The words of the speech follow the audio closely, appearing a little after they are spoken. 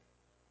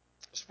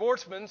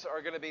Sportsmen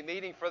are going to be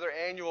meeting for their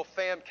annual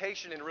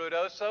famcation in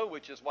Ruidoso,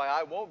 which is why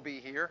I won't be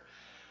here.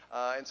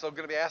 And so I'm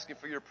going to be asking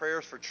for your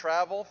prayers for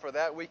travel for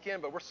that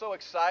weekend. But we're so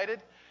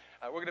excited.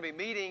 We're going to be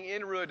meeting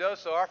in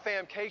Ruidoso. Our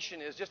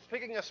famcation is just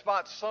picking a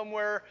spot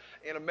somewhere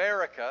in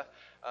America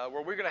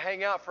where we're going to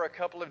hang out for a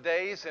couple of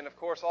days. And, of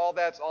course, all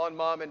that's on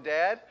Mom and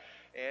Dad.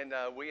 And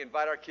we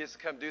invite our kids to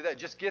come do that.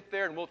 Just get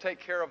there and we'll take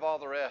care of all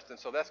the rest. And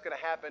so that's going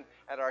to happen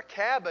at our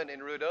cabin in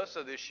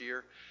Ruidoso this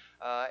year.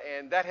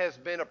 And that has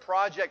been a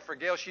project for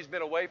Gail. She's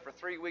been away for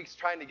 3 weeks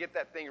trying to get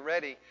that thing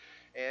ready.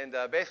 And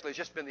basically it's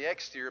just been the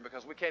exterior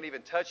because we can't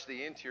even touch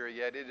the interior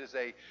yet. It is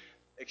a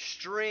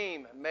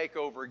extreme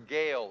makeover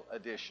Gail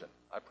edition,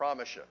 I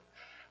promise you.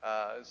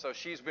 So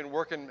she's been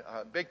working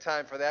big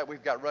time for that.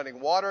 We've got running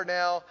water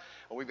now.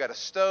 We've got a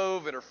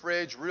stove and a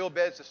fridge, real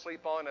beds to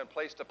sleep on, and a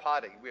place to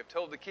potty. We have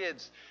told the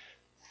kids,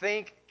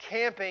 think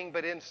camping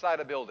but inside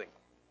a building.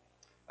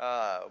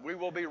 We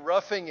will be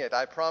roughing it,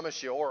 I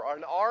promise you. Or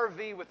an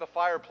RV with a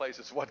fireplace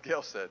is what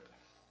Gail said.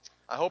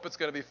 I hope it's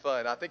going to be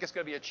fun. I think it's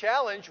going to be a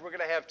challenge. We're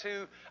going to have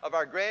two of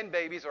our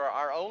grandbabies, or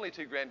our only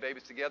two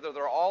grandbabies together.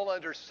 They're all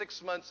under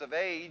 6 months of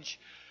age,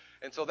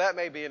 and so that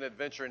may be an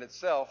adventure in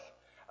itself.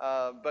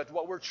 But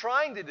what we're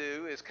trying to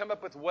do is come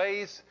up with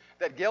ways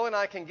that Gail and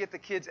I can get the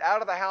kids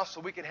out of the house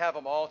so we can have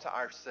them all to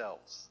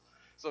ourselves.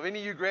 So if any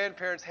of you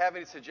grandparents have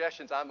any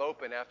suggestions, I'm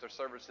open after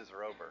services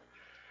are over.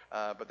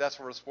 But that's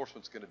where the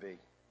Sportsman's going to be.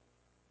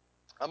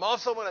 I'm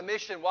also on a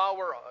mission while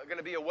we're going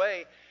to be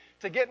away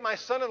to get my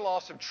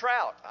son-in-law some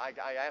trout.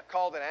 I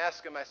called and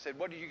asked him, I said,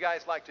 what do you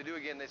guys like to do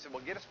again? They said,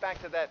 well, get us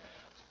back to that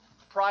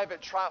private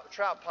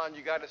trout pond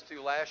you got us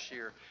to last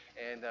year,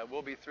 and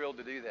we'll be thrilled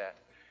to do that.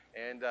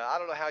 And I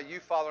don't know how you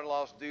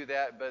father-in-laws do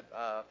that, but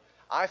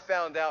I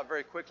found out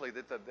very quickly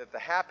that the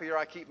happier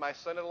I keep my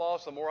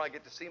son-in-laws, the more I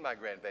get to see my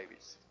grandbabies.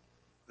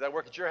 Does that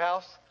work at your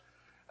house?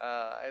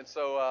 And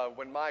so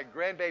when my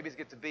grandbabies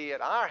get to be at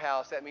our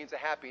house, that means a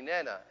happy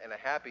Nana, and a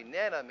happy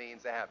Nana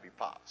means a happy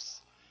Pops.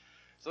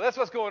 So that's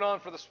what's going on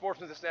for the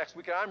Sportsmen this next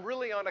weekend. I'm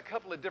really on a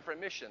couple of different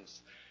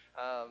missions.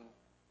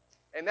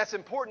 And that's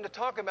important to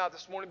talk about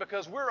this morning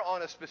because we're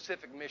on a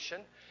specific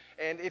mission.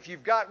 And if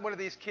you've got one of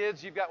these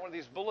kids, you've got one of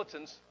these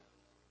bulletins,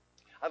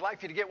 I'd like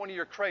for you to get one of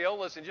your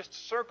Crayolas and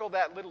just circle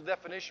that little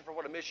definition for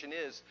what a mission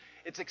is.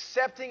 It's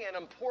accepting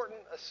an important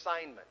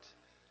assignment.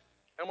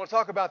 And I want to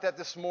talk about that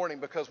this morning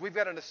because we've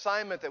got an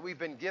assignment that we've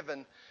been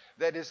given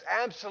that is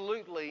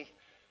absolutely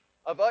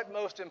of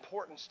utmost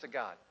importance to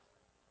God.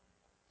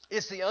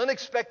 It's the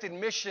unexpected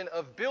mission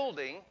of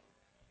building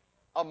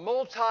a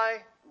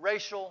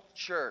multiracial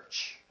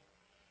church.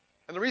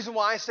 And the reason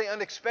why I say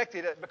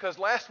unexpected is because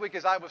last week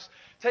as I was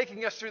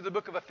taking us through the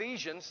book of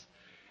Ephesians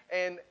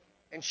and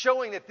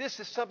showing that this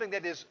is something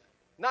that is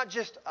not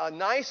just a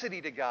nicety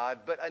to God,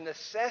 but a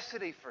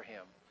necessity for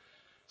Him.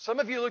 Some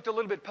of you looked a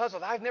little bit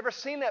puzzled. I've never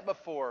seen that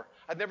before.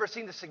 I've never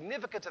seen the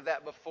significance of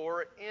that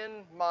before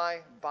in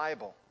my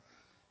Bible.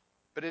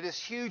 But it is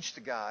huge to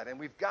God, and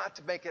we've got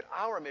to make it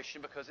our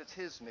mission because it's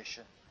His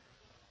mission.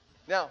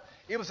 Now,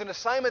 it was an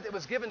assignment that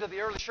was given to the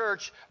early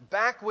church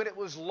back when it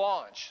was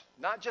launched.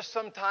 Not just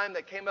some time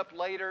that came up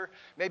later,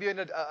 maybe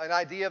an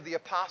idea of the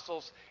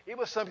apostles. It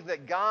was something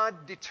that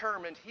God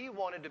determined He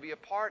wanted to be a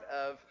part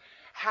of,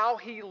 how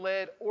He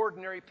led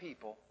ordinary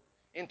people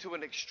into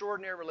an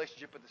extraordinary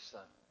relationship with the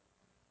Son.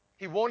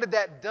 He wanted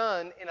that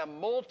done in a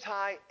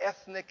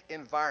multi-ethnic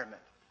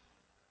environment.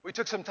 We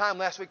took some time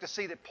last week to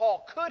see that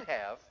Paul could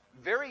have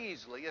very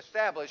easily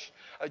established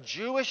a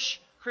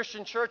Jewish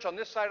Christian church on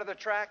this side of the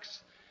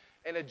tracks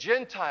and a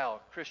Gentile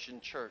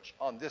Christian church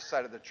on this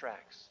side of the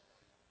tracks.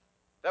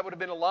 That would have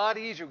been a lot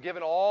easier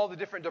given all the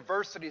different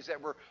diversities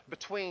that were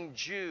between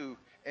Jew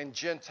and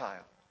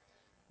Gentile.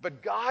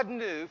 But God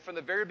knew from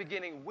the very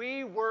beginning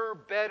we were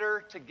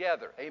better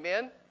together.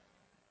 Amen?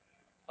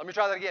 Let me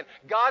try that again.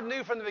 God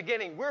knew from the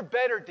beginning we're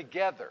better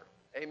together.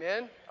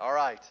 Amen? All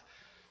right.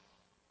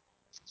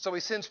 So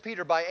He sends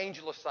Peter by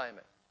angel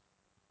assignment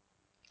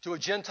to a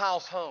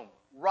Gentile's home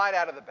right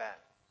out of the bat.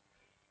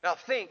 Now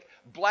think,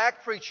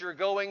 black preacher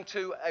going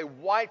to a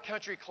white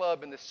country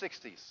club in the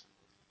 60s.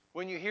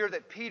 When you hear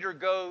that Peter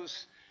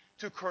goes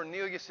to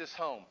Cornelius'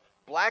 home.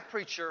 Black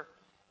preacher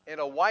in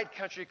a white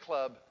country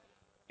club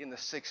in the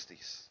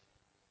 60s.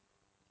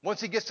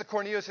 Once he gets to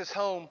Cornelius'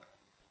 home,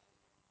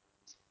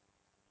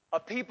 a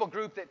people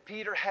group that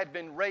Peter had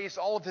been raised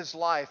all of his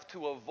life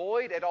to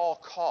avoid at all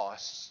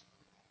costs,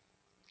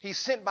 he's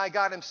sent by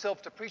God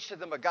Himself to preach to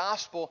them a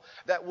gospel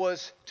that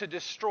was to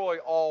destroy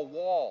all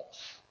walls.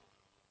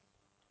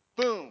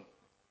 Boom.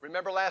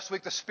 Remember last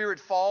week the Spirit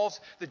falls,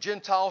 the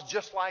Gentiles,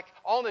 just like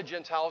on the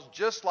Gentiles,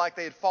 just like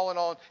He had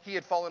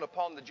fallen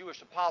upon the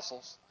Jewish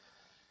apostles.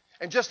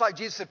 And just like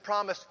Jesus had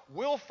promised,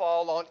 will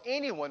fall on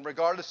anyone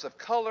regardless of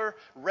color,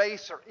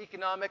 race, or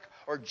economic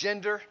or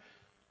gender.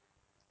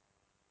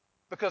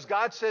 Because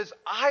God says,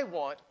 I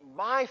want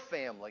my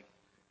family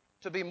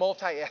to be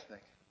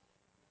multi-ethnic.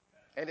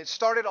 And it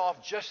started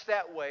off just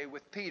that way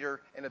with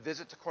Peter and a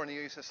visit to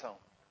Cornelius' home.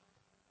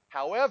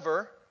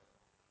 However,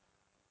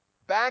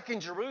 back in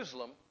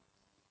Jerusalem,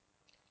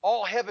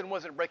 all heaven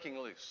wasn't breaking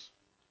loose.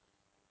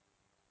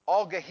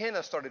 all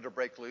Gehenna started to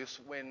break loose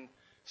when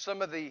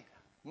some of the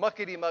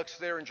muckety-mucks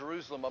there in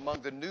Jerusalem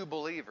among the new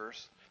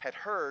believers had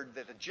heard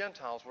that the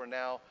Gentiles were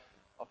now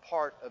a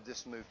part of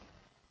this movement.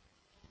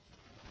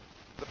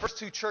 The first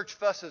two church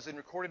fusses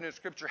recorded in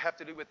Scripture have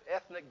to do with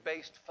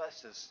ethnic-based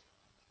fusses,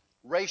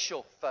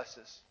 racial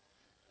fusses.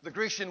 The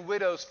Grecian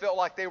widows felt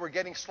like they were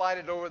getting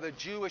slighted over the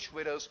Jewish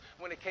widows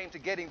when it came to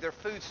getting their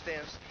food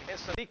stamps, and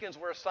some deacons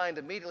were assigned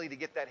immediately to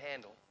get that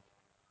handled.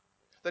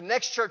 The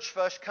next church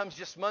fuss comes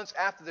just months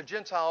after the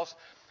Gentiles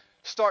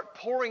start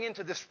pouring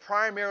into this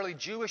primarily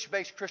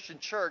Jewish-based Christian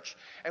church,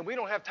 and we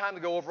don't have time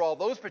to go over all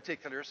those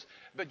particulars,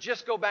 but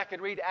just go back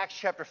and read Acts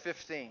chapter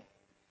 15,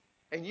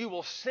 and you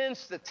will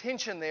sense the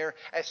tension there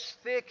as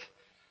thick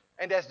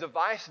and as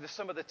divisive as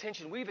some of the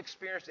tension we've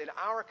experienced in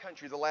our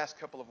country the last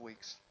couple of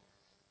weeks.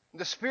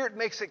 The Spirit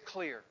makes it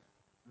clear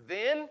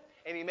then,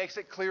 and He makes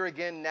it clear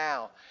again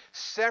now.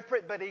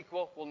 Separate but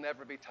equal will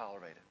never be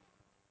tolerated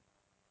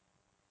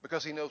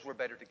because He knows we're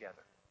better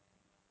together.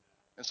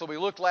 And so we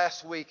looked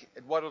last week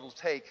at what it'll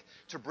take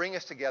to bring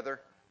us together,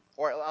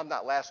 or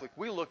not last week,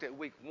 we looked at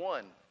week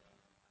 1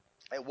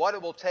 at what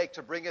it will take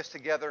to bring us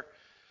together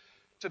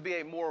to be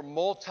a more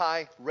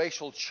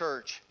multi-racial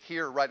church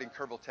here right in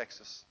Kerrville,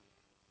 Texas.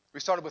 We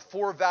started with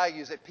 4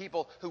 values that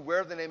people who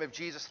wear the name of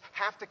Jesus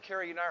have to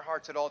carry in our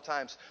hearts at all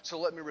times. So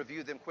let me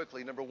review them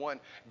quickly. Number 1,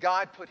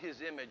 God put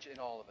His image in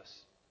all of us.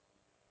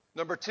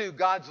 Number 2,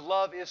 God's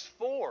love is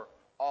for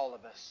all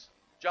of us.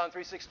 John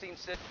 3:16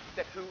 said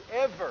that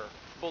whoever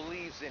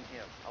believes in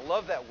Him, I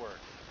love that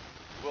word,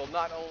 will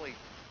not only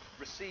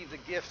receive the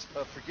gift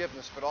of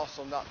forgiveness, but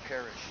also not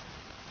perish.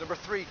 Number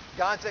 3,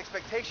 God's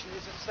expectation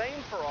is the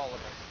same for all of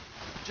us.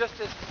 Just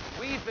as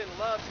we've been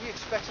loved, He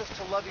expects us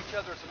to love each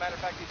other. As a matter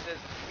of fact, He says,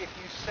 if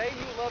you say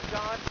you love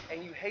God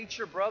and you hate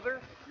your brother,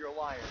 you're a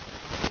liar.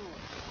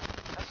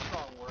 That's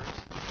strong words.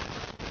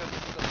 Because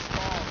this is a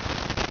strong,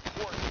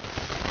 important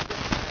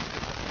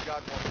that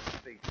God wants us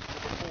to be.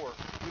 Number 4,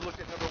 we looked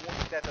at number 1,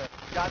 that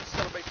God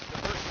celebrates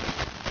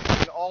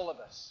diversity in all of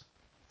us.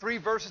 3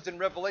 verses in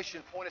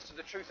Revelation point us to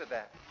the truth of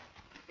that.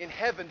 In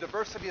heaven,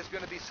 diversity is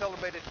going to be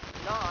celebrated,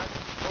 not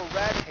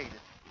eradicated.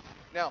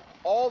 Now,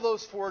 all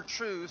those 4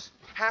 truths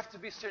have to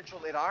be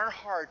central in our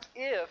hearts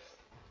if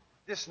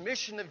this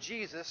mission of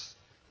Jesus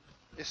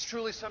is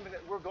truly something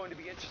that we're going to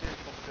be interested in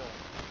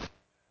fulfilling.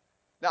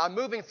 Now, I'm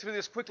moving through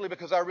this quickly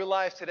because I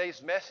realize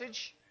today's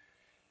message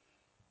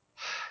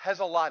has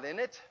a lot in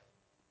it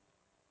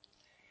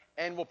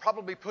and will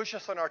probably push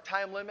us on our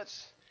time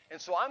limits.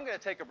 And so I'm going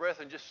to take a breath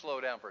and just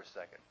slow down for a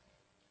second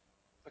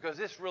because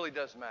this really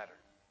does matter.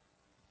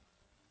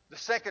 The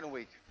second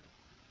week,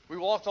 we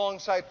walked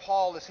alongside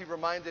Paul as he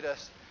reminded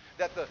us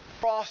that the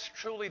cross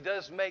truly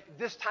does make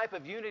this type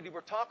of unity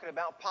we're talking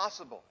about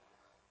possible.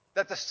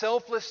 That the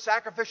selfless,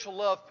 sacrificial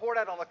love poured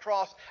out on the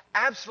cross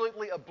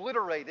absolutely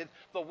obliterated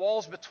the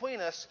walls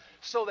between us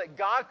so that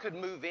God could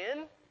move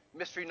in,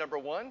 mystery number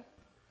 1,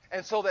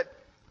 and so that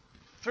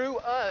through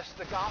us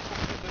the gospel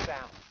could move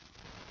out.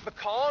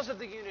 Because of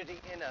the unity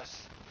in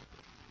us,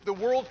 the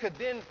world could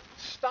then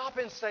stop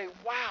and say,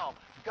 wow,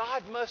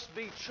 God must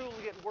be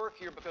truly at work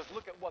here because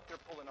look at what they're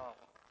pulling off.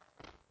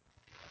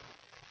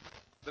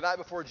 The night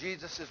before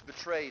Jesus is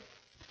betrayed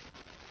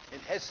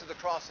and heads to the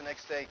cross the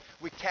next day,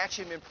 we catch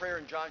Him in prayer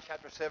in John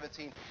chapter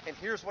 17. And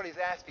here's what He's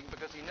asking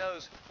because He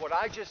knows what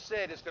I just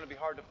said is going to be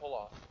hard to pull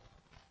off.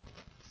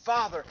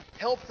 Father,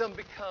 help them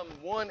become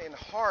one in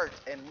heart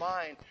and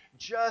mind,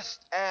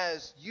 just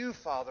as You,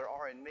 Father,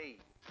 are in Me,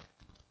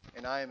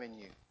 and I am in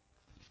You,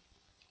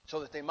 so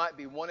that they might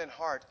be one in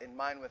heart and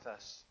mind with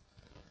us.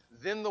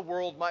 Then the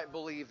world might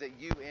believe that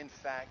You, in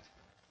fact,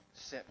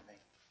 sent Me.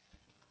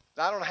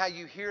 Now, I don't know how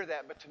you hear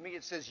that, but to me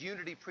it says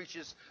unity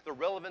preaches the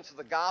relevance of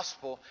the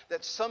gospel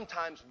that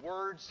sometimes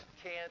words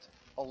can't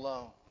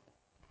alone.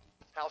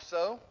 How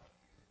so?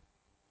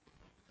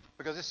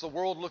 Because it's the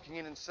world looking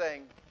in and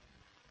saying,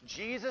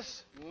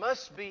 Jesus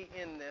must be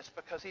in this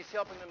because He's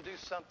helping them do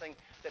something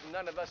that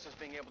none of us is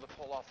being able to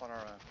pull off on our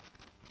own.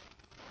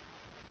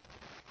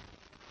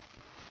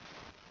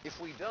 If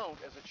we don't,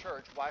 as a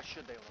church, why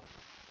should they look?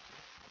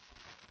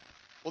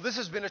 Well, this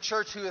has been a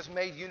church who has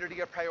made unity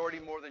a priority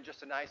more than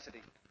just a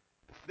nicety.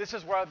 This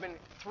is where I've been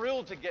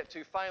thrilled to get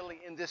to finally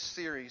in this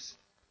series.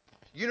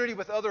 Unity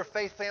with other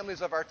faith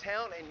families of our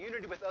town and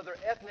unity with other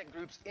ethnic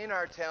groups in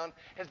our town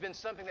has been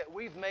something that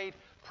we've made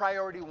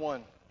priority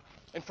 1.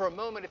 And for a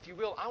moment, if you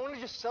will, I want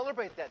to just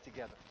celebrate that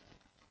together.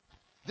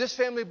 This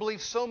family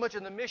believes so much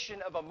in the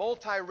mission of a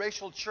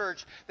multiracial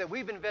church that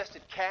we've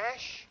invested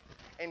cash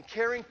and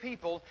caring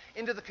people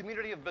into the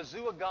community of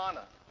Bazua,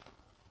 Ghana.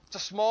 It's a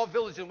small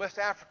village in West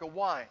Africa.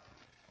 Why?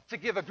 To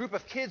give a group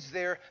of kids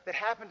there that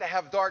happen to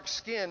have dark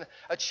skin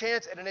a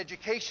chance at an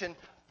education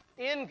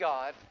in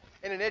God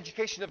and an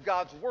education of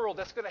God's world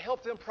that's going to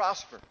help them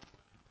prosper.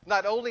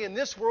 Not only in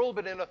this world,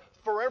 but in a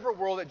forever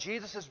world that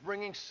Jesus is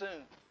bringing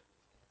soon.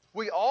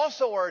 We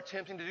also are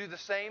attempting to do the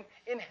same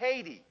in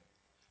Haiti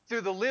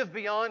through the Live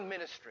Beyond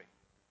ministry,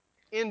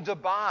 in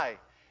Dubai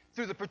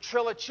through the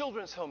Petrella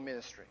Children's Home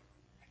ministry,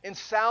 in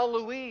São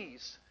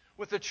Luís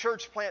with the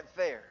church plant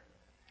there,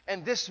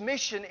 And this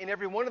mission in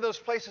every one of those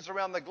places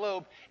around the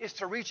globe is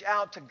to reach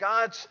out to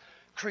God's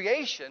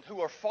creation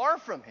who are far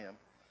from Him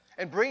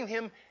and bring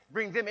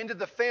them into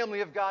the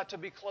family of God to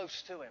be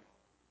close to Him.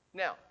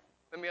 Now,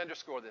 let me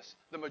underscore this.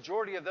 The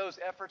majority of those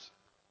efforts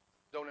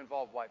don't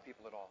involve white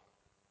people at all.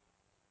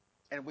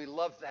 And we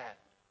love that.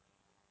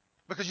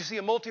 Because you see,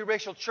 a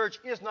multiracial church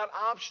is not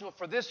optional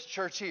for this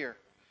church here.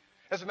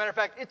 As a matter of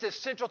fact, it's as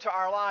central to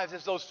our lives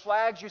as those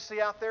flags you see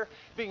out there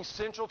being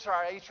central to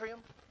our atrium.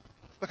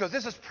 Because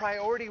this is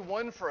priority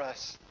one for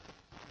us.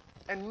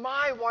 And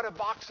my, what a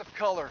box of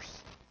colors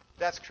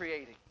that's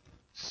creating.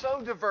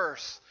 So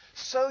diverse,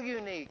 so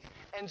unique,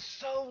 and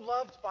so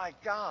loved by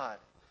God.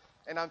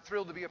 And I'm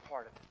thrilled to be a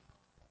part of it.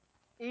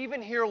 Even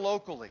here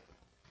locally,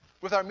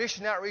 with our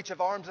mission outreach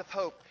of Arms of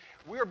Hope,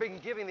 we are being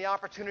given the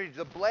opportunity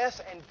to bless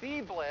and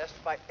be blessed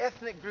by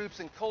ethnic groups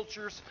and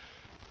cultures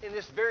in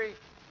this very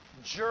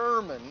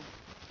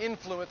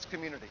German-influenced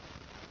community.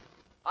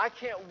 I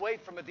can't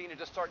wait for Medina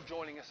to start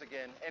joining us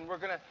again. And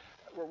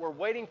we're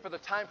waiting for the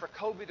time for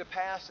COVID to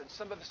pass, and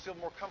some of us feel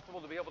more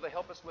comfortable to be able to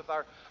help us with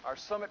our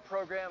summit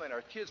program and our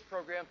kids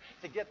program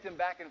to get them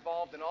back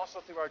involved, and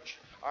also through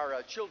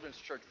our children's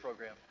church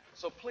program.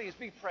 So please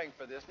be praying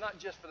for this, not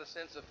just for the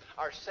sense of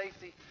our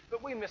safety,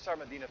 but we miss our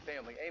Medina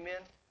family. Amen?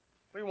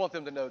 We want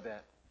them to know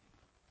that.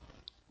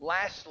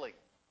 Lastly,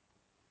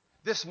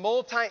 this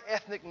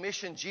multi-ethnic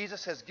mission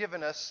Jesus has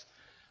given us,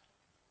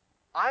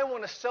 I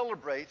want to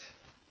celebrate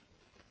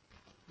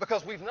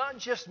because we've not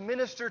just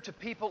ministered to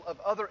people of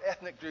other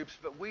ethnic groups,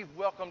 but we've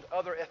welcomed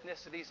other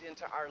ethnicities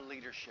into our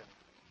leadership.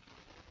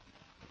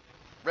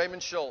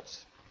 Raymond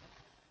Schultz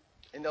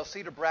and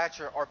Elcida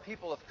Bratcher are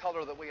people of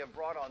color that we have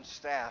brought on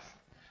staff,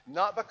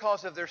 not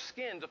because of their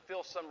skin to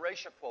fill some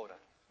racial quota.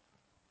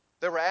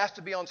 They were asked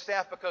to be on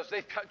staff because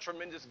they've got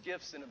tremendous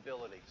gifts and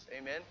abilities.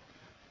 Amen?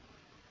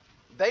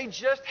 They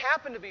just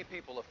happen to be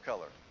people of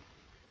color.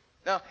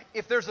 Now,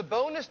 if there's a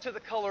bonus to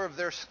the color of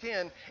their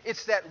skin,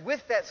 it's that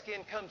with that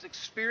skin comes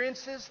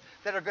experiences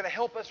that are going to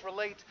help us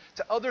relate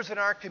to others in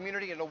our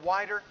community in a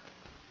wider,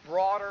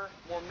 broader,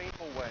 more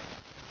meaningful way.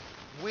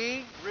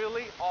 We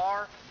really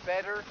are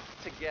better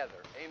together.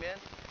 Amen?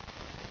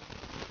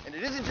 And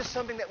it isn't just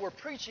something that we're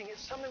preaching,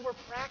 it's something we're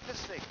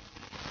practicing.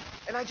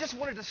 And I just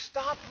wanted to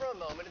stop for a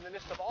moment in the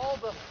midst of all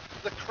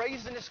the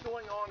craziness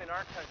going on in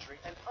our country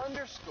and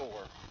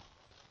underscore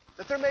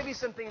that there may be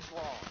some things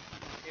wrong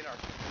in our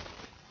country.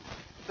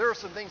 There are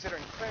some things that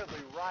are incredibly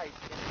right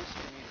in this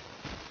community.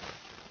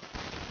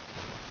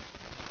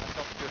 I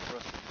felt good for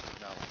us to just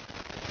acknowledge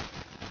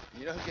that.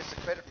 You know who gets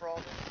the credit for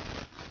all this?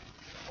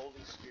 The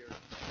Holy Spirit.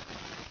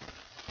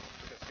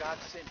 Because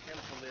God sent Him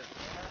to live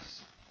in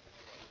us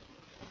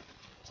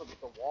so that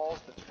the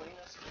walls between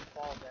us can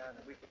fall down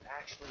and we can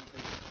actually be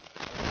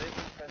a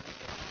living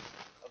presentation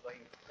of an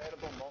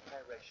incredible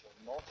multiracial,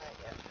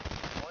 multi-ethnic,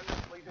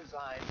 wonderfully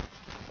designed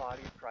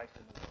body of Christ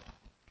in the world.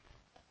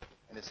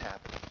 And it's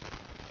happening.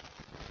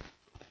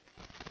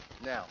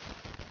 Now,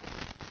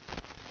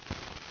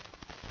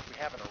 we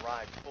haven't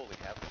arrived fully,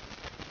 have we?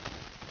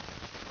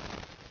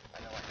 I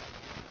know I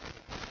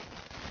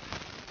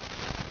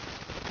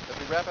haven't. As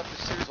we wrap up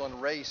this series on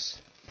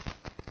race,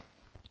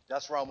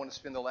 that's where I want to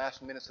spend the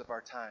last minutes of our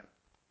time.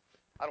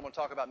 I don't want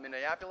to talk about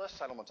Minneapolis.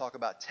 I don't want to talk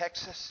about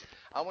Texas.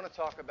 I want to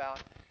talk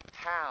about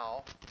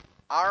how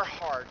our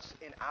hearts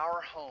in our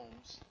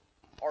homes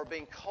are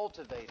being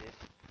cultivated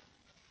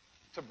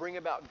to bring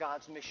about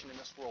God's mission in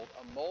this world,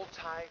 a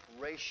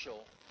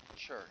multiracial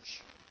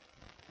church.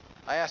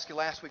 I asked you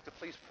last week to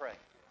please pray.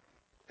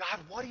 God,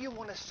 what do you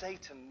want to say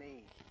to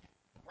me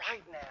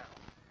right now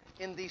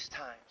in these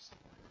times?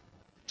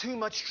 Too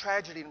much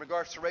tragedy in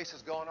regards to race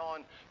has gone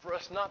on for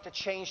us not to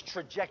change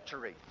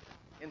trajectory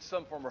in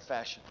some form or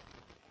fashion.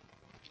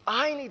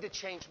 I need to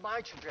change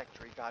my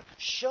trajectory, God.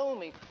 Show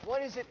me,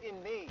 what is it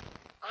in me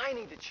I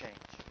need to change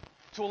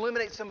to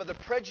eliminate some of the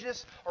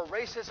prejudice or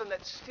racism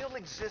that still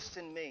exists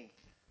in me.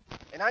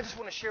 And I just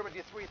want to share with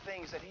you 3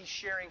 things that He's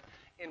sharing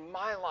in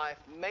my life.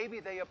 Maybe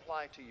they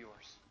apply to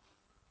yours.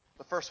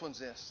 The first one's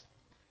this.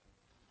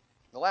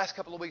 The last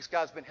couple of weeks,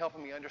 God's been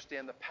helping me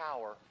understand the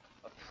power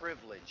of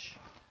privilege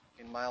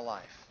in my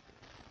life.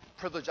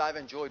 Privilege I've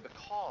enjoyed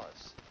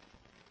because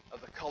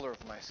of the color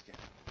of my skin.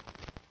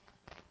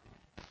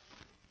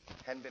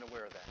 Hadn't been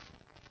aware of that.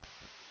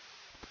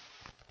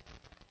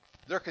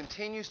 There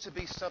continues to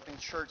be something,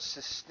 church,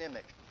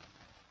 systemic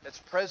that's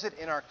present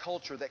in our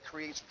culture that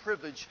creates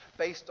privilege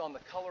based on the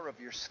color of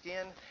your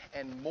skin,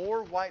 and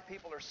more white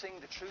people are seeing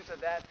the truth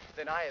of that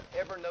than I have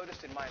ever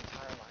noticed in my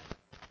entire life.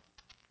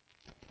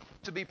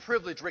 To be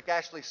privileged, Rick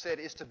Ashley said,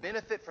 is to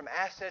benefit from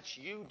assets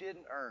you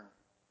didn't earn.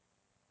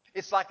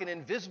 It's like an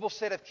invisible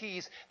set of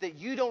keys that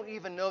you don't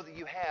even know that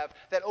you have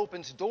that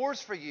opens doors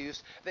for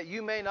use that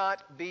may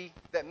not be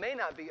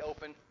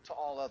open to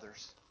all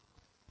others.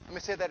 Let me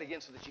say that again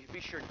so that you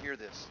be sure and hear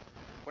this.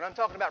 When I'm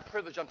talking about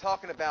privilege, I'm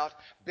talking about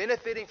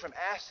benefiting from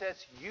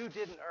assets you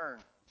didn't earn.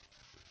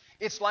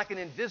 It's like an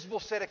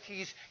invisible set of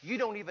keys you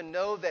don't even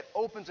know that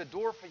opens a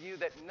door for you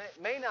that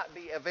may not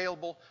be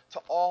available to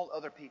all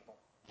other people.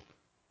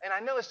 And I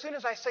know as soon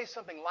as I say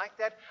something like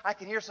that, I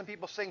can hear some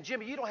people saying,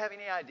 Jimmy, you don't have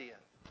any idea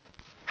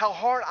how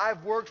hard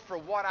I've worked for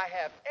what I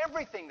have.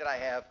 Everything that I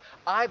have,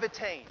 I've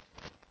attained.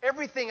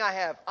 Everything I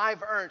have,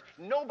 I've earned.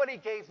 Nobody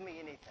gave me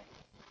anything.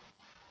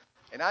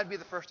 And I'd be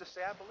the first to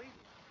say, I believe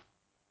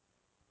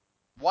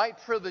you. White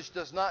privilege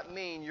does not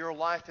mean your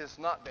life has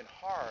not been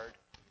hard.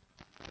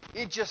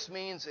 It just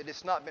means that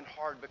it's not been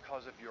hard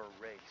because of your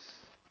race.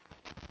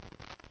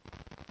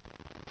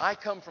 I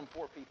come from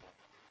poor people.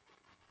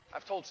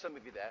 I've told some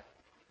of you that.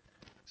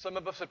 Some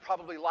of us would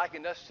probably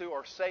liken us to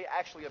or say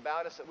actually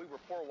about us that we were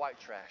poor white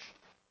trash.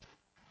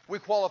 We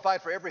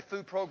qualified for every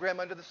food program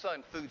under the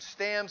sun. Food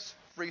stamps,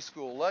 free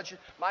school lunch.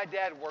 My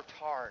dad worked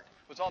hard.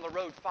 Was on the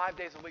road 5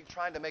 days a week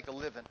trying to make a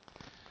living.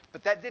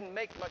 But that didn't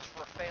make much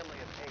for a family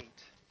of 8.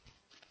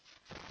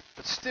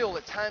 But still,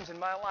 at times in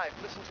my life,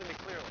 listen to me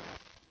clearly.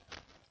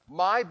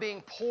 My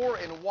being poor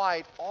and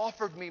white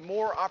offered me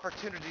more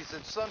opportunities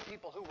than some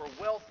people who were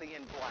wealthy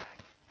and black.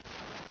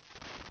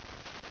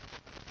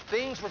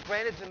 Things were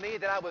granted to me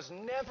that I was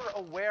never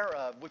aware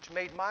of, which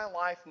made my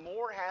life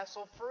more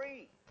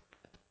hassle-free.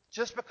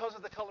 Just because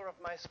of the color of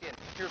my skin.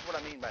 Here's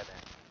what I mean by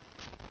that.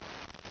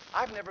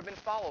 I've never been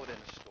followed in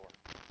a store.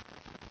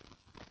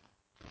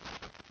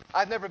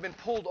 I've never been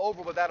pulled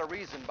over without a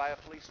reason by a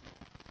policeman.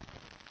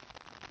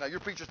 Now, your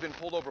preacher's been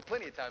pulled over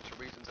plenty of times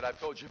for reasons that I've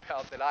told you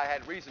about that I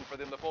had reason for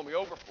them to pull me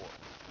over for.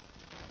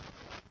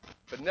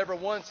 But never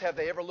once have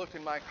they ever looked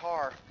in my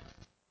car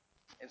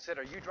and said,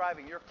 are you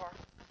driving your car?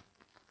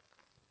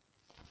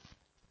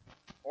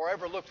 Or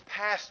ever looked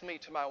past me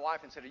to my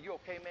wife and said, are you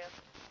okay, ma'am?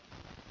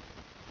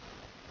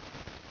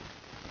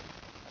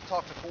 I've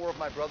talked to 4 of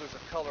my brothers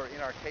of color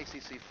in our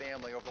KCC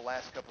family over the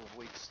last couple of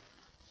weeks.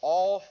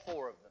 All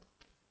 4 of them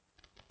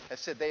have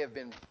said they have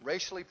been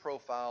racially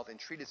profiled and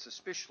treated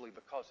suspiciously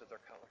because of their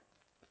color.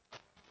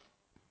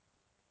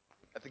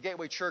 At the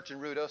Gateway Church in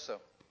Ruidoso,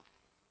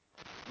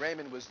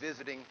 Raymond was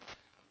visiting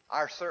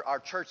our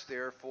church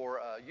there for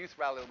a youth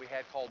rally that we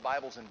had called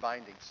Bibles and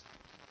Bindings.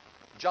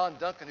 John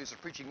Duncan, who's a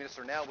preaching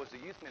minister now, was the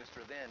youth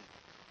minister then.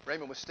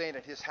 Raymond was staying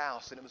at his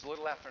house, and it was a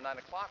little after 9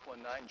 o'clock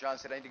one night, and John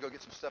said, I need to go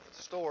get some stuff at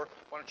the store.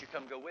 Why don't you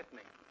come go with me?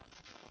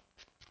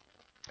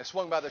 I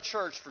swung by the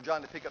church for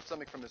John to pick up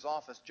something from his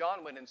office.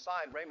 John went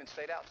inside. Raymond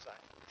stayed outside.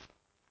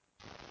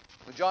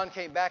 When John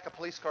came back, a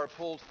police car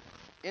pulled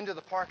into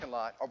the parking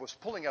lot, or was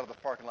pulling out of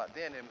the parking lot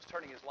then, and was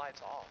turning his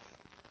lights off.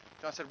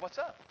 John said, what's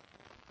up?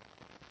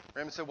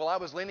 Raymond said, well, I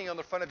was leaning on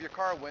the front of your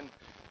car when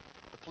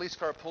the police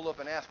car pulled up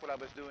and asked what I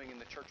was doing in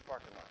the church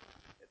parking lot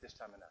at this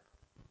time of night.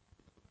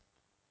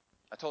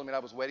 I told him that I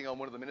was waiting on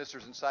one of the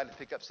ministers inside to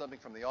pick up something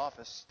from the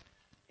office.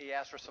 He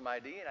asked for some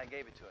ID, and I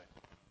gave it to him.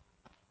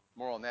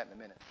 More on that in a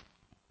minute.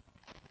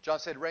 John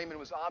said Raymond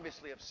was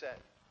obviously upset.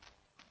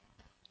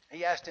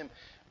 He asked him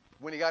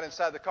when he got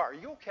inside the car, are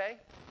you okay?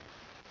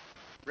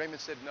 Raymond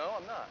said, no,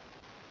 I'm not.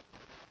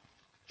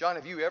 John,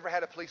 have you ever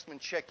had a policeman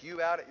check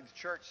you out at the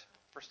church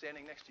for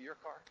standing next to your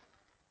car?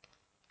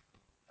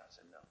 I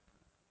said, no.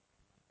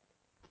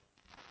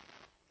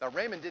 Now,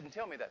 Raymond didn't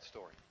tell me that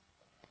story.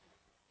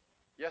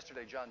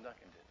 Yesterday, John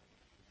Duncan did.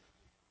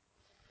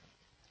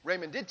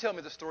 Raymond did tell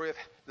me the story of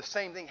the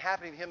same thing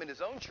happening to him in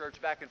his own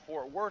church back in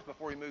Fort Worth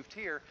before he moved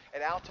here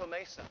at Alto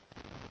Mesa.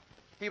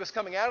 He was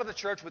coming out of the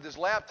church with his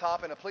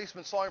laptop, and a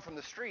policeman saw him from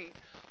the street,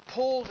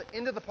 pulled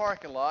into the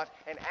parking lot,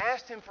 and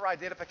asked him for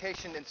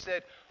identification and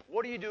said,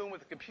 what are you doing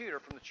with the computer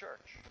from the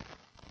church?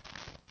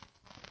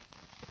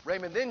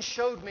 Raymond then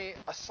showed me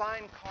a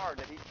signed card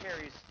that he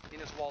carries in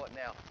his wallet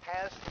now,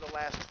 has for the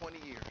last 20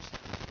 years.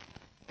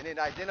 And it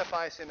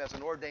identifies him as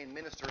an ordained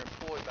minister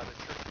employed by the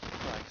Church of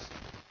Christ.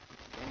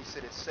 And he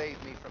said, it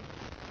saved me from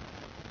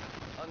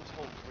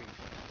untold grief.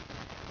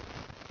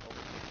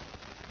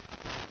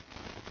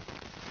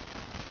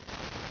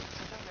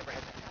 I've never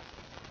had that happen.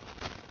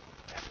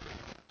 That's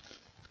great.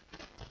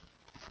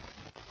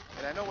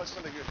 And I know what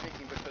some of you are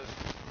thinking because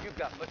you've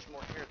got much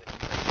more hair than you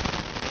think.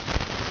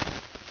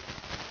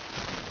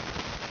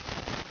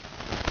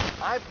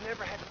 I've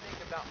never had to think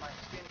about my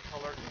skin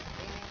color in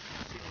any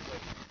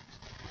situation.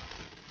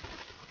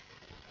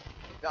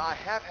 Now, I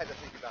have had to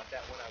think about that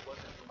when I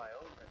wasn't in my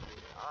own country.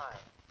 I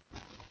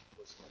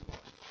was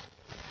lost.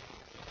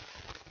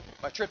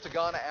 My trip to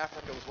Ghana,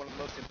 Africa was one of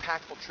the most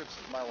impactful trips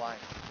of my life.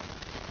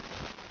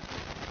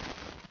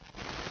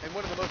 And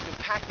one of the most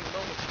impacting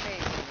moments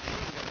came when the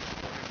machine gun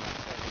exploded in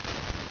my face.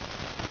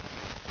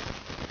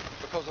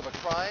 Because of a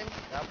crime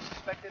that I was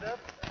suspected of,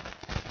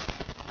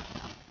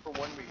 for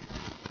one reason.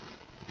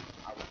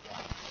 I was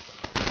blind.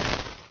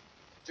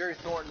 Jerry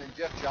Thornton and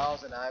Jeff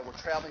Giles and I were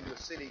traveling to a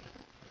city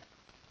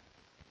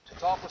to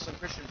talk with some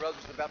Christian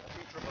brothers about the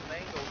future of a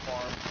mango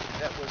farm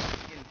that was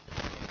in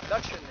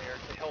production there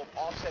to help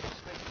offset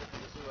expenses at the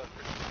Missoula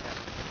Christian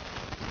Catholic.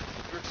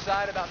 We were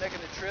excited about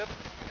making the trip,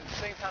 and at the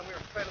same time we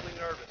were incredibly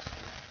nervous.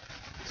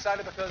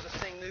 Excited because of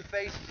seeing new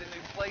faces in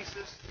new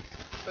places,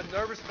 but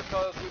nervous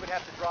because we would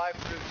have to drive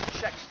through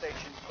check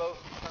stations both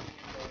coming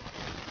and going.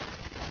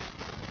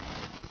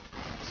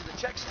 So the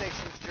check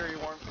stations, Jerry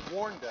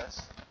warned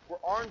us,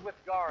 were armed with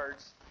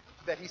guards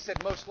that he said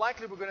most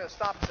likely were going to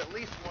stop us at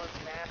least once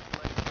and ask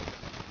for money.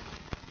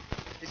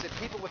 said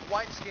people with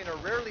white skin are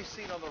rarely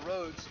seen on the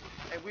roads,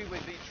 and we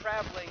would be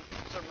traveling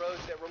some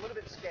roads that were a little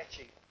bit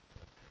sketchy,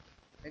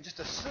 and just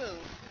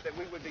assumed that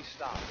we would be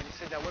stopped. And he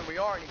said, now when we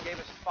are, and he gave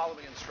us the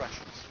following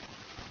instructions.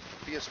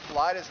 Be as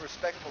polite, as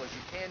respectful as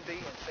you can be,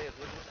 and say as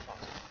little as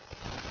possible.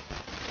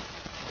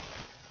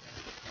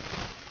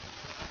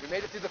 We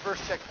made it through the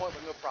first checkpoint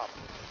with no problem.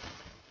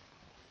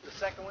 The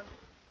second one,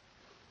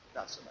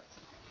 not so much.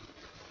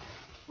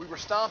 We were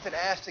stopped and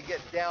asked to get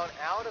down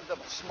out of the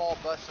small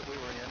bus that we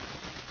were in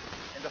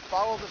and to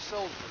follow the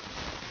soldiers.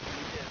 And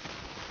we did.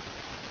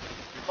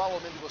 We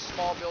followed them into a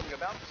small building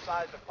about the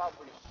size of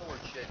probably a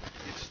storage shed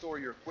you'd store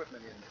your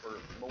equipment in for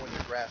mowing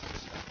the grass and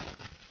stuff.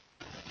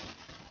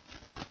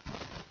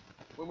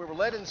 When we were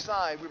led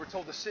inside, we were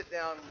told to sit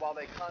down while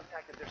they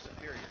contacted their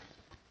superiors.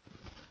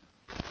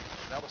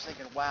 And I was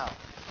thinking, wow,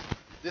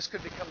 this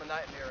could become a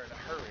nightmare in a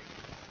hurry.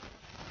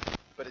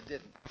 But it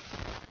didn't.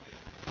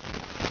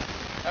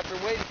 After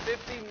waiting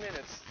 15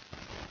 minutes,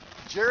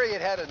 Jerry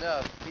had had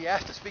enough. He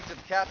asked to speak to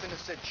the captain and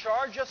said,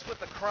 charge us with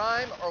the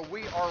crime or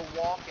we are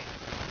walking.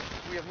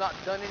 We have not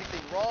done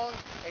anything wrong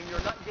and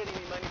you're not getting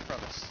any money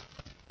from us.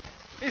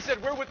 He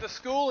said, we're with the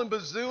school in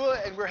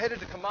Bazua and we're headed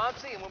to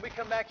Kamatsi, and when we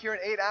come back here in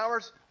 8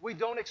 hours, we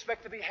don't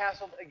expect to be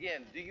hassled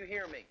again. Do you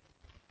hear me?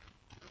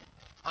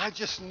 I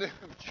just knew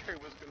Jerry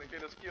was going to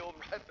get us killed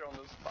right there on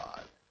the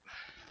spot.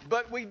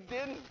 But we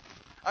didn't.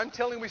 I'm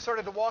telling you, we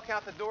started to walk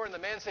out the door and the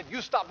man said,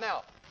 you stop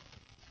now.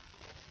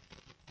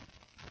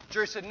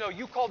 Jerry said, no,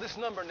 you call this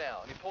number now.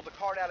 And he pulled the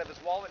card out of his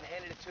wallet and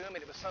handed it to him,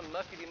 and it was some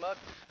muckety-muck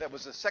that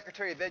was the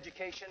Secretary of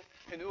Education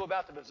who knew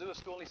about the Bazua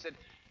school. And he said,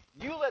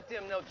 you let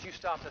them know that you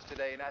stopped us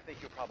today, and I think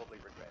you'll probably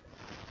regret it.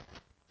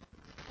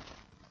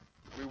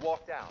 We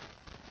walked out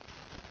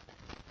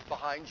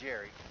behind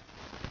Jerry,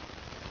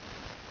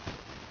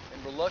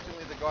 and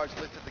reluctantly the guards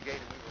lifted the gate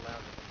and we were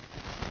allowed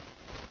in.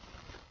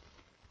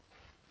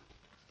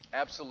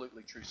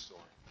 Absolutely true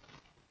story.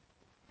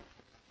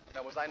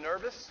 Now, was I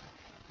nervous?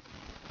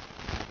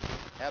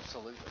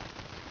 Absolutely.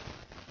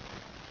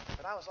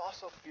 But I was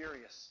also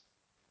furious.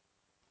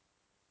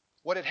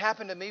 What had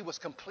happened to me was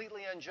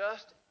completely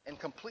unjust and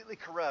completely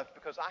corrupt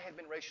because I had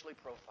been racially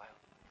profiled.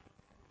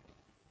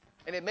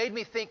 And it made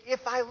me think,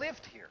 if I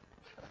lived here,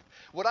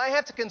 would I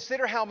have to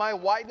consider how my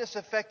whiteness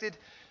affected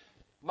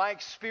my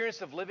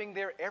experience of living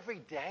there every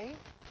day?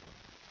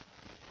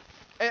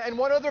 And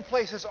what other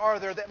places are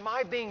there that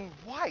my being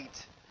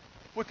white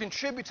would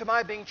contribute to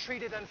my being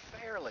treated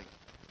unfairly?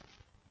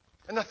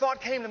 And the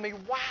thought came to me,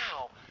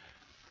 wow,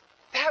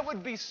 that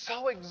would be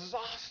so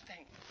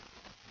exhausting.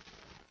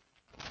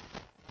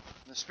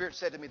 And the Spirit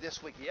said to me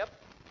this week, yep,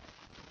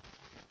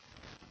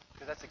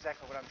 because that's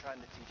exactly what I'm trying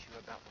to teach you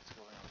about what's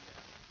going on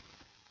there.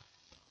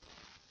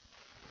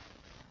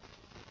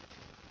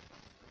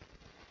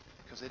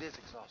 Because it is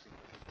exhausting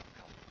for people of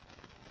color.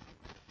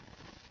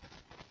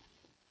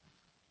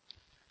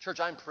 Church,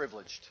 I'm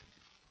privileged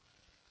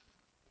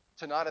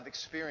to not have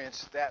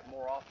experienced that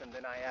more often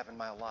than I have in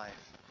my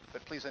life.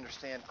 But please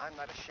understand, I'm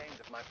not ashamed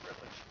of my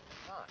privilege.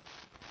 I'm not.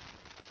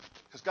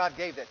 Because God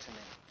gave that to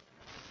me.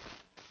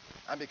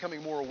 I'm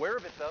becoming more aware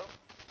of it, though,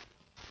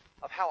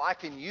 of how I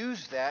can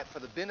use that for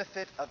the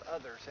benefit of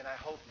others, and I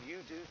hope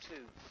you do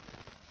too.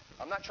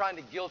 I'm not trying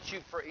to guilt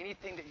you for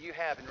anything that you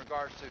have in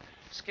regards to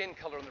skin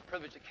color and the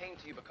privilege that came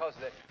to you because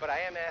of that, but I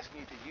am asking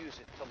you to use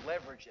it, to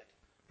leverage it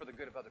for the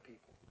good of other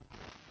people.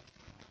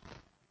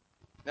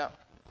 Now,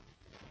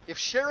 if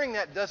sharing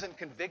that doesn't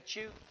convict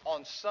you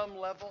on some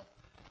level,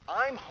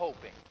 I'm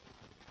hoping,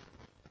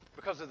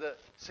 because of the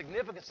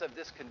significance of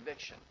this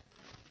conviction,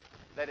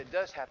 that it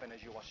does happen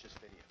as you watch this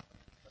video.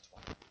 That's why.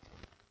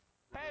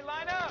 Hey,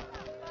 line up!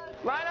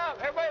 Line up!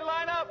 Everybody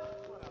line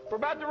up! We're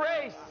about to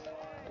race.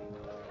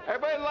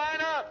 Everybody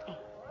line up.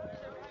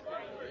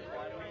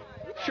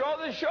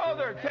 Shoulder to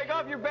shoulder. Take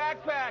off your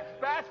backpacks.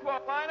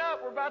 Basketball, line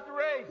up. We're about to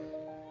race.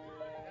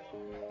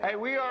 Hey,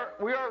 we are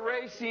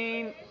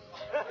racing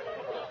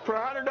for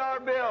a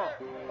 $100 bill.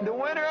 The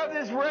winner of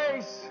this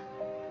race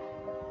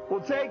will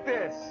take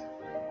this.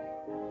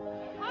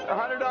 A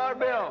 $100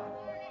 bill.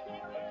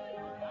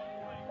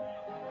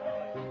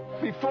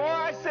 Before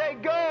I say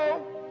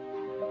go,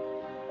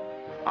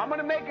 I'm going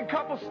to make a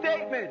couple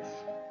statements.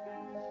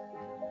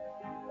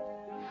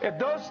 If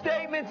those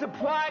statements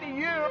apply to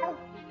you,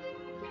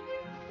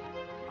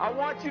 I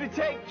want you to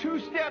take 2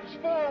 steps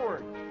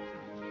forward.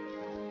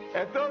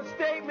 If those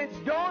statements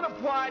don't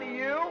apply to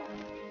you,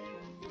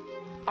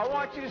 I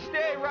want you to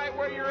stay right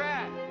where you're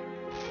at.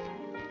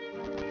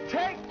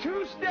 Take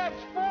 2 steps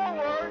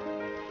forward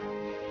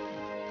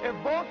if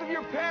both of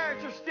your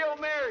parents are still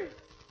married.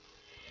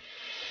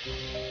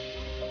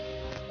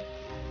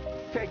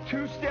 Take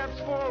 2 steps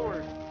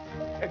forward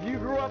if you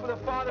grew up with a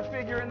father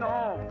figure in the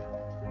home.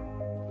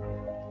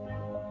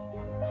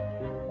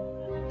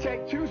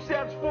 Take 2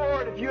 steps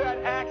forward if you had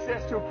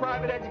access to a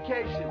private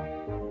education.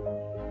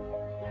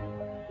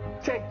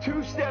 Take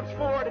 2 steps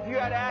forward if you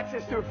had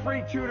access to a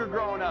free tutor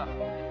growing up.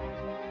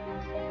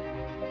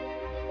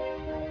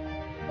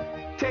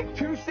 Take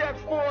 2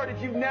 steps forward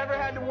if you've never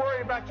had to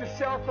worry about your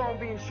cell phone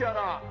being shut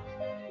off.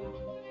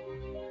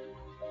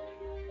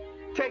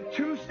 Take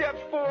 2 steps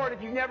forward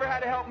if you've never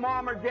had to help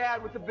mom or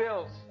dad with the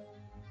bills.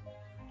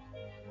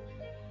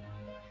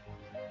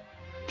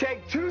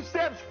 Take 2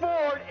 steps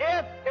forward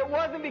if it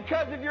wasn't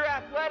because of your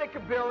athletic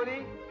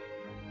ability.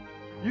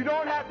 You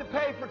don't have to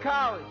pay for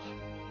college.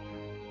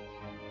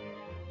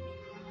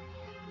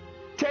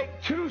 Take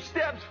 2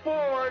 steps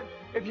forward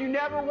if you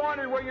never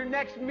wondered where your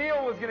next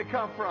meal was going to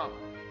come from.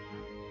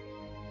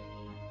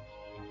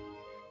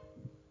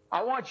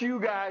 I want you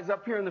guys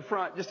up here in the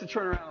front just to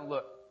turn around and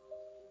look.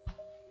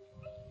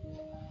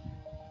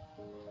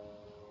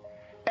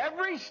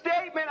 Every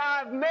statement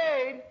I've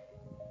made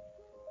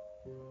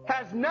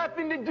has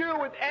nothing to do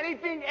with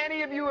anything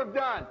any of you have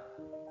done.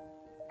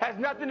 Has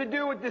nothing to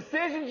do with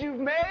decisions you've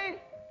made.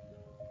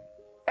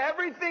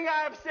 Everything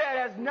I have said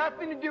has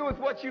nothing to do with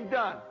what you've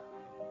done.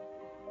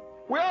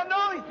 We all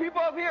know these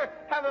people up here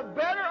have a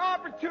better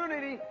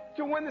opportunity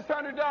to win this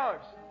 $100.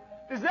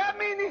 Does that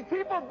mean these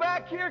people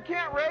back here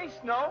can't race?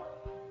 No.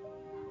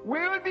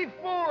 We would be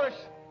foolish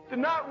to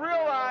not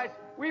realize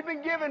we've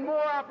been given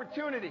more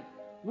opportunity.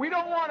 We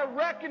don't want to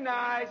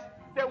recognize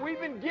that we've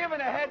been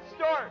given a head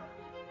start.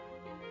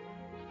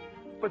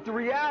 But the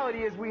reality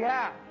is we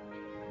have.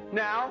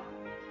 Now,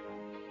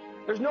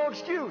 there's no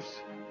excuse.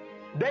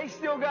 They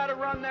still got to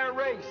run their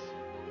race.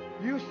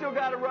 You still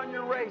got to run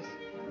your race.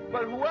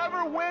 But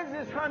whoever wins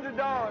this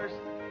 $100,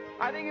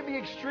 I think it'd be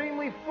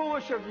extremely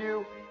foolish of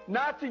you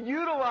not to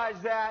utilize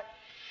that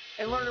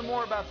and learn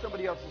more about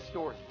somebody else's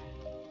story.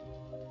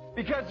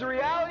 Because the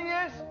reality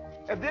is,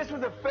 if this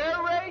was a fair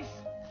race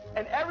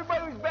and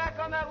everybody was back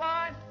on that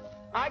line,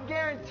 I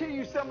guarantee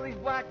you some of these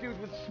black dudes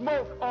would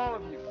smoke all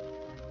of you.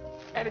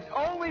 And it's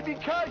only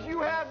because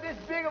you have this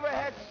big of a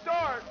head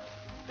start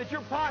that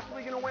you're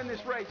possibly going to win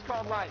this race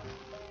called life.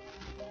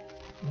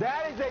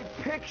 That is a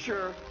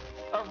picture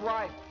of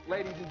life,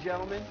 ladies and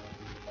gentlemen.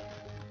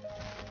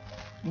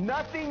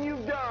 Nothing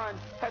you've done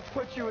has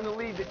put you in the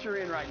lead that you're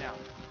in right now.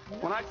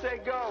 When I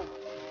say go,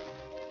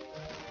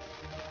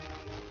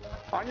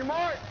 on your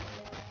mark,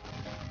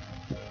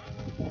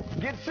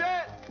 get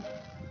set,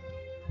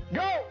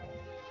 go!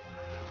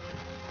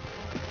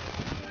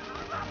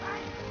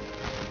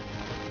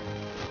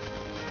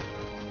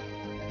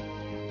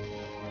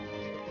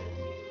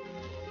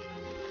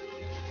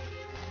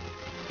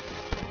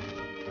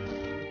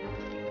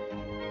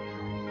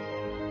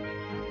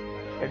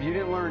 If you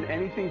didn't learn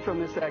anything from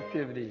this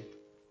activity,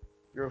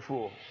 you're a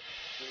fool.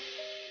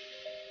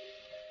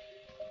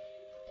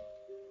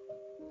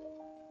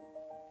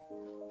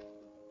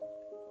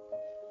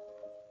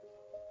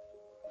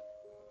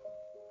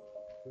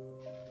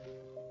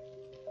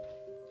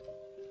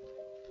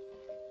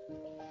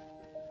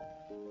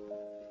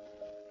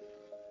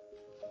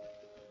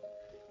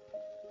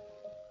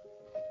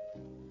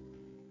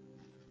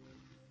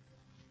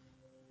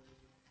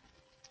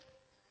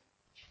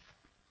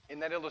 In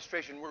that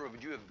illustration, where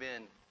would you have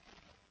been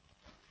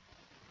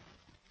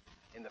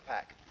in the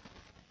pack?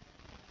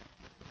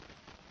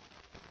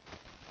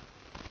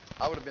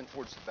 I would have been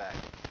towards the back.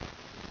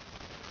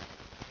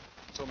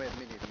 So may have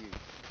many of you.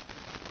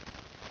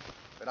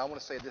 But I want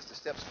to say this, the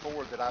steps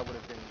forward that I would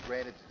have been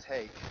granted to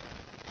take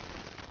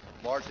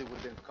largely would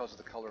have been because of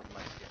the color of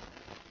my skin.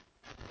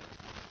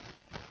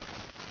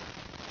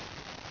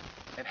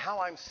 And how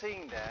I'm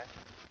seeing that,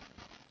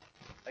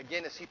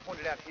 again, as he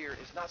pointed out here,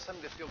 is not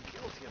something to feel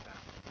guilty about,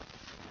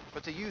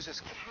 but to use as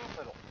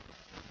capital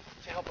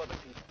to help other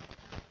people.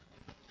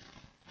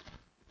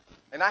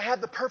 And I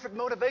have the perfect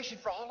motivation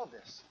for all of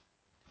this,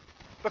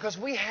 because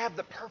we have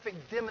the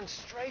perfect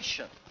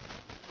demonstration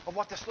of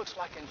what this looks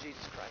like in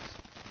Jesus Christ.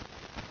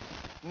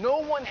 No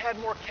one had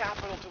more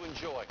capital to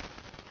enjoy.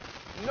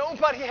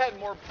 Nobody had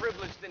more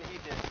privilege than he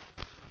did.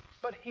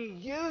 But he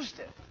used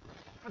it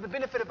for the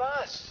benefit of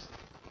us.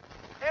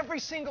 Every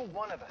single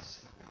one of us.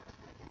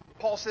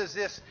 Paul says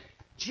this,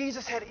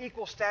 Jesus had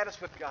equal status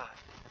with God,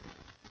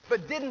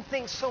 but didn't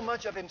think so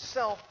much of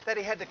himself that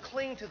he had to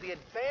cling to the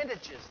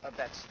advantages of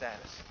that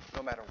status,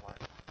 no matter what.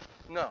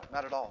 No,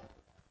 not at all.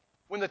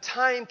 When the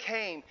time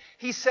came,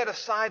 he set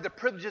aside the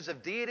privileges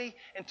of deity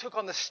and took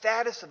on the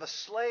status of a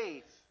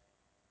slave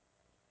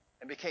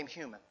and became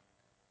human.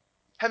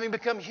 Having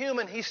become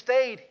human, he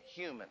stayed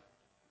human.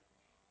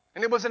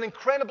 And it was an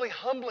incredibly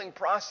humbling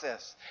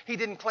process. He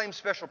didn't claim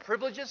special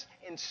privileges.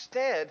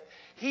 Instead,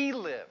 he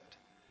lived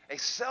a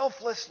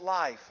selfless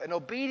life, an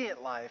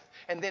obedient life,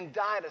 and then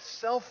died a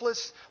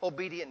selfless,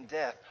 obedient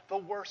death, the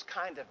worst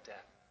kind of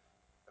death,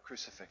 a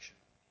crucifixion.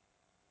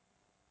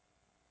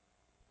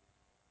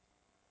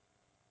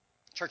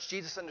 Church,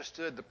 Jesus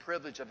understood the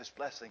privilege of his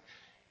blessing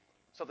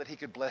so that he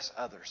could bless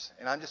others.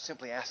 And I'm just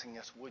simply asking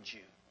us, would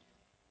you?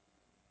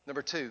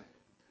 Number two,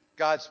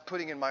 God's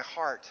putting in my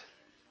heart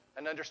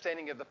an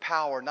understanding of the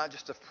power, not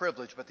just of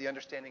privilege, but the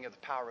understanding of the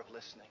power of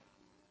listening.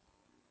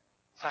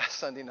 Last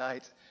Sunday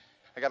night,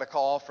 I got a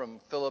call from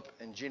Philip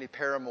and Jeannie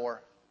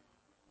Paramore,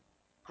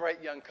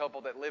 great young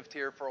couple that lived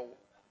here for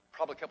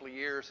probably a couple of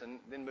years and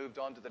then moved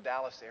on to the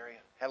Dallas area,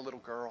 had a little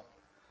girl.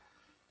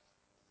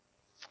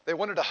 They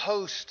wanted to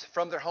host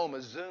from their home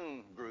a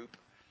Zoom group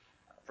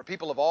for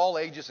people of all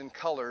ages and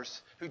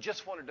colors who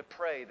just wanted to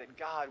pray that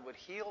God would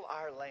heal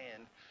our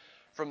land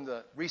from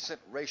the recent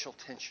racial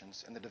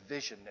tensions and the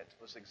division that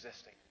was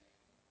existing.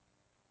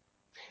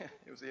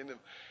 It was the end of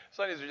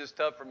Sundays are just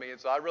tough for me,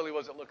 and so I really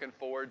wasn't looking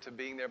forward to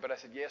being there, but I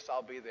said, yes,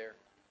 I'll be there.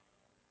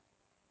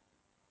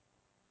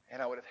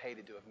 And I would have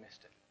hated to have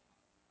missed it.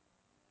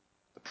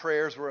 The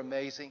prayers were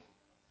amazing.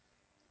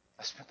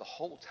 I spent the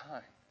whole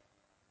time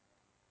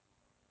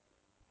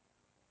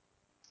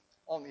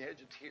on the edge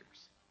of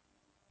tears.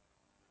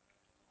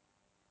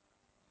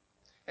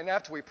 And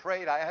after we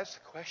prayed, I asked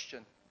a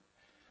question,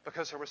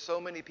 because there were so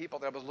many people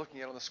that I was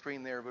looking at on the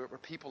screen there were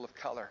people of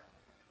color.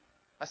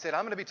 I said,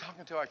 I'm going to be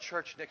talking to our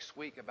church next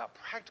week about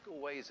practical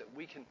ways that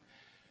we can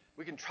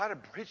try to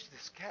bridge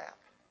this gap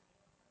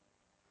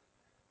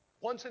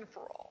once and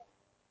for all,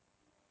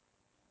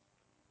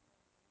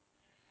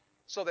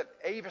 so that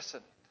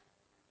Avison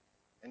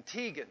and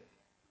Tegan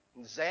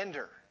and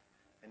Xander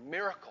and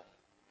Miracle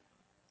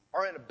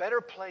are in a better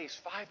place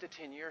 5 to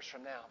 10 years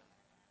from now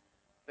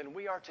than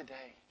we are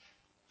today.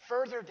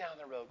 Further down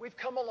the road. We've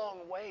come a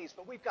long ways,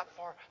 but we've got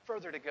far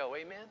further to go.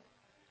 Amen?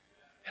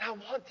 And I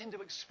want them to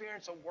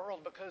experience a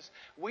world, because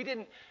we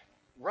didn't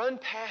run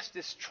past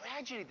this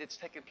tragedy that's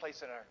taken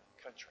place in our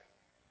country,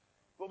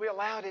 but we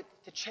allowed it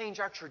to change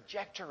our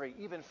trajectory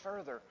even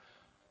further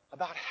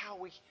about how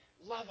we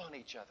love on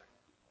each other.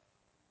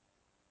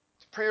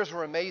 The prayers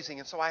were amazing,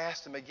 and so I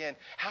asked them again,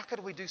 how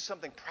could we do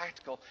something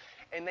practical?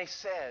 And they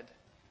said,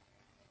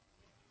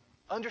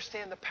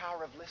 understand the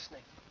power of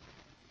listening.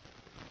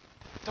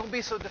 Don't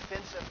be so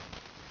defensive.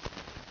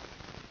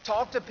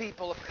 Talk to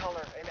people of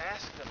color and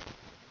ask them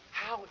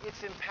how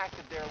it's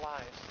impacted their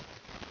lives.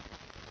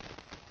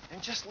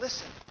 And just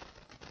listen.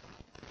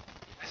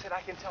 I said, I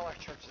can tell our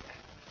church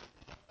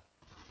that.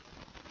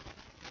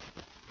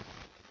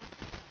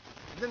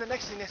 And then the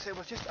next thing they said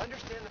was, just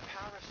understand the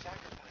power of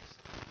sacrifice.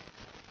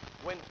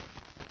 When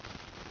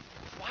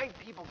white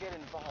people get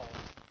involved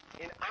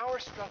in our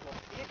struggle,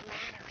 it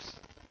matters.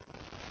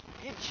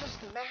 It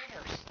just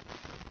matters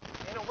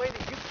in a way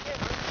that you can't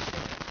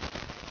understand.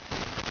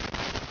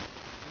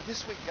 And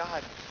this week,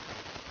 God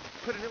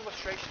put an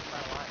illustration in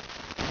my life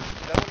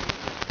that I want to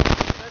use.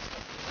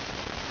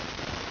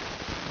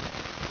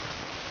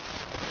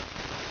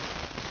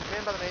 A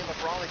man by the name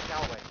of Raleigh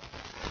Calloway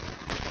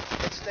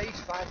had stage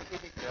 5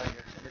 kidney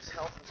failure, and his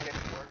health was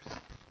getting worse.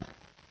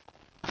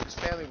 His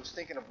family was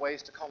thinking of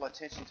ways to call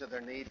attention to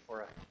their need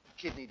for a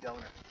kidney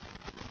donor.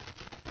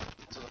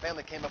 So the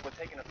family came up with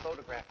taking a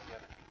photograph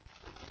together.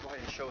 Go ahead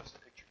and show us the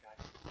picture,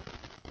 guys.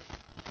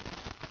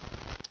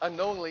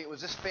 Unknowingly, it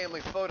was this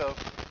family photo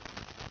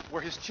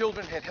where his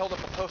children had held up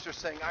a poster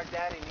saying, our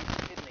daddy needs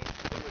a kidney,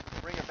 that would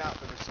bring about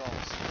the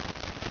results.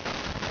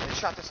 They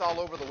shot this all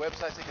over the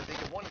websites they could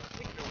think of. One in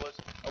particular was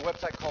a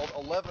website called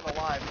 11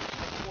 Alive, which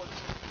supports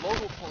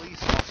local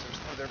police officers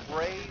for their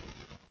brave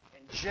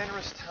and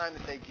generous time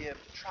that they give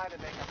to try to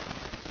make a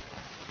difference.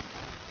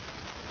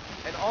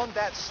 And on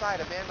that site,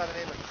 a man by the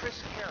name of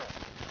Chris Carroll,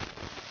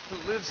 who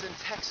lives in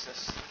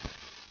Texas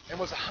and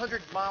was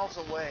 100 miles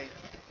away,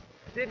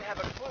 didn't have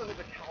a clue who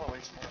the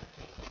Callaways were,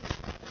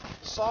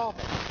 saw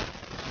them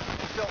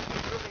and felt he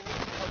really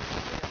needed to help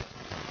them.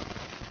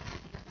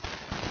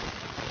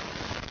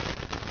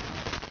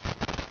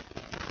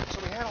 So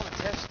we had all the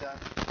tests done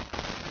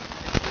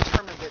and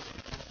determined that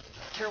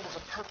Carroll was a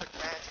perfect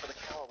match for the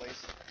Callaways.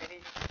 And he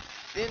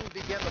then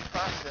began the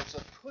process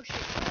of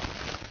pushing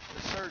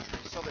the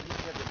surgery so that he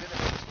could have the benefit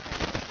of his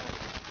transplant.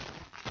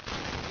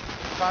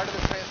 Prior to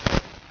the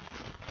transplant,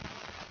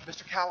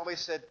 Mr. Calloway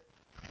said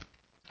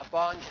a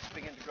bond just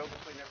began to grow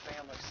between their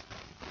families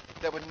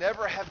that would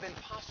never have been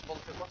possible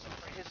if it wasn't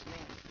for his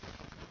need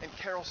and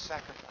Carol's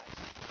sacrifice.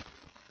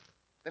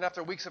 Then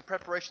after weeks of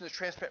preparation, the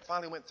transplant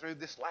finally went through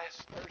this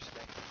last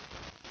Thursday.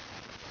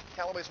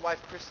 Calloway's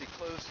wife, Christy,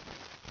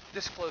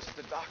 disclosed that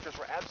the doctors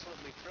were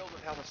absolutely thrilled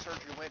with how the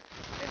surgery went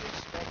and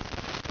expect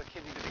the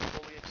kidney to be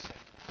fully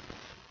accepted.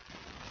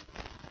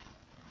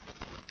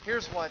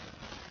 Here's what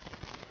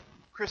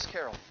Chris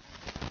Carroll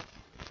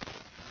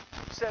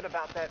said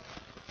about that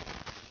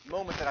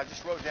moment that I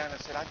just wrote down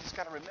and said, I just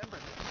got to remember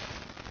this.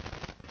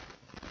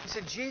 He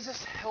said,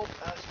 Jesus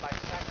helped us by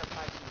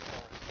sacrificing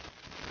for us.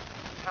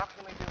 How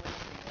can we do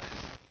anything less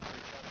for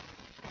each other?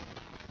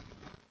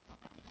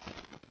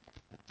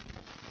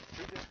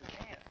 Do this we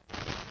can.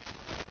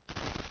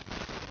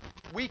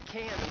 We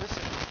can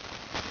listen to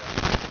each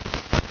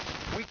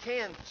other. We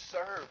can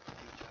serve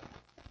each other.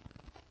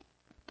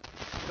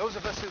 Those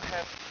of us who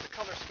have the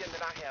color skin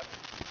that I have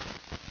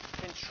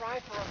can try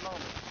for a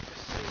moment to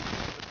see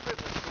the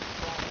privilege that we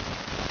brought.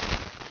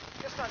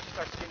 It's not just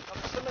our skin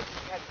color. Some of us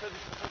have had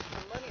privilege because of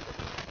the money that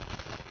we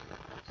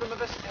have. Some of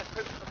us have had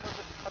privilege because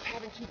of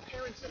having two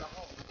parents in a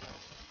home.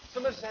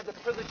 Some of us have the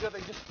privilege of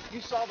it.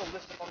 You saw the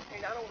list up on the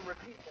page. I don't want to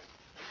repeat them.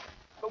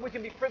 But we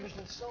can be privileged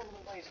in so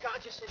many ways.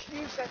 God just says,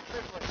 use that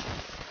privilege.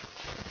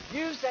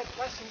 Use that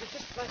blessing to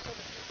just bless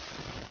other people.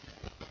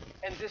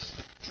 And this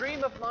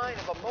dream of mine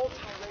of a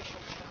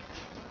multiracial church.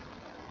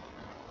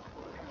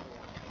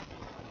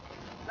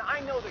 Now,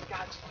 I know that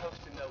God's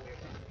supposed to know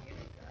everything.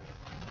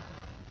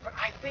 But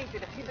I think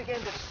that if he began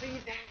to see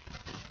that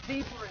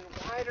deeper and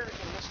wider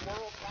in this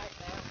world right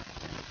now,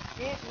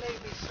 it may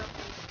be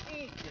something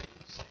he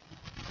didn't see.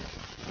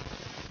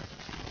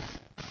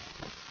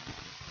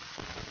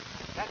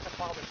 That's a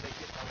Father's Day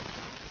gift.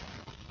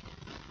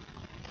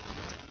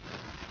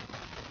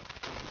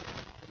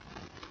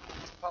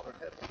 Father in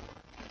heaven,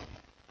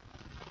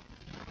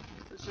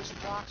 it's just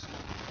approximate.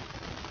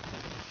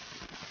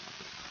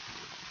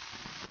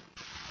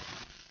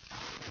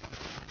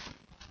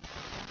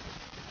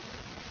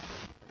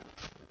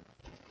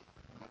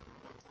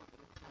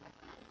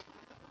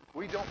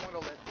 We don't want to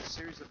let the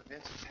series of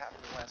events that's happened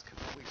in the last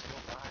couple of weeks go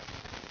by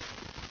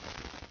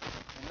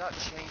and not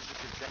change the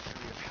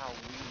trajectory of how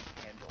we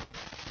handle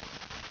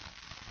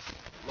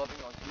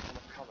loving on people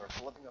of color,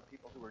 loving on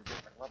people who are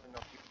different, loving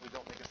on people who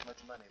don't make as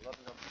much money,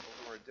 loving on people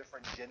who are a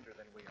different gender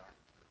than we are.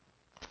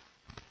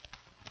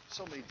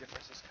 So many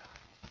differences, God.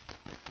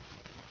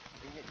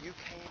 And yet you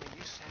came and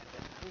you said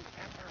that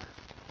whoever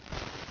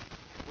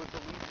would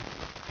believe in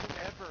you,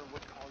 whoever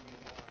would call you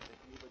Lord, that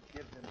you would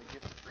give them the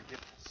gift of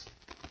forgiveness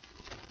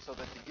so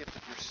that the gift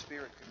of your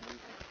Spirit could move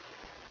in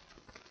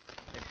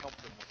and help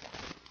them with that.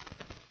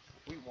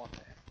 We want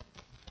that.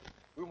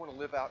 We want to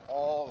live out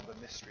all of the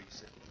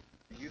mysteries that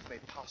you've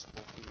made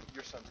possible through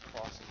your Son's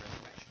cross and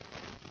resurrection.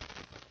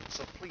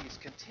 So please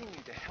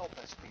continue to help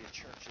us be a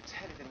church that's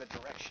headed in the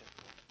direction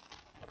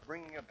of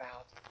bringing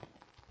about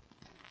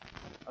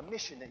a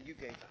mission that you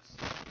gave us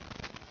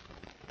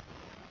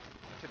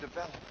to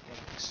develop and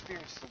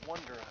experience the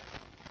wonder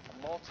of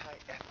a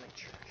multi-ethnic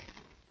church.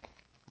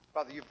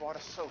 Father, you've brought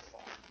us so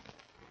far.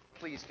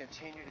 Please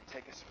continue to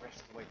take us the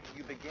rest of the way.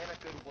 You began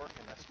a good work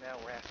in us. Now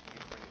we're asking you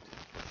to bring it to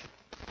completion.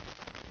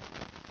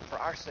 For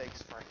our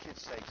sakes, for our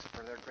kids' sakes,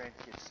 for their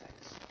grandkids'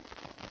 sakes,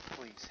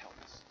 please help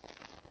us.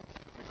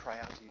 We cry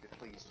out to you to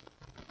please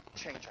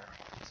change our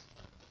hearts,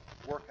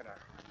 work in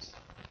our hearts,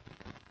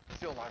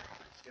 fill our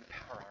hearts,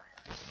 empower our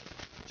hearts.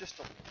 Just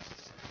a little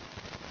necessary.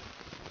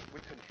 We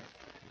couldn't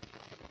handle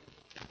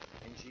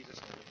it. In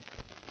Jesus' name we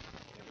pray.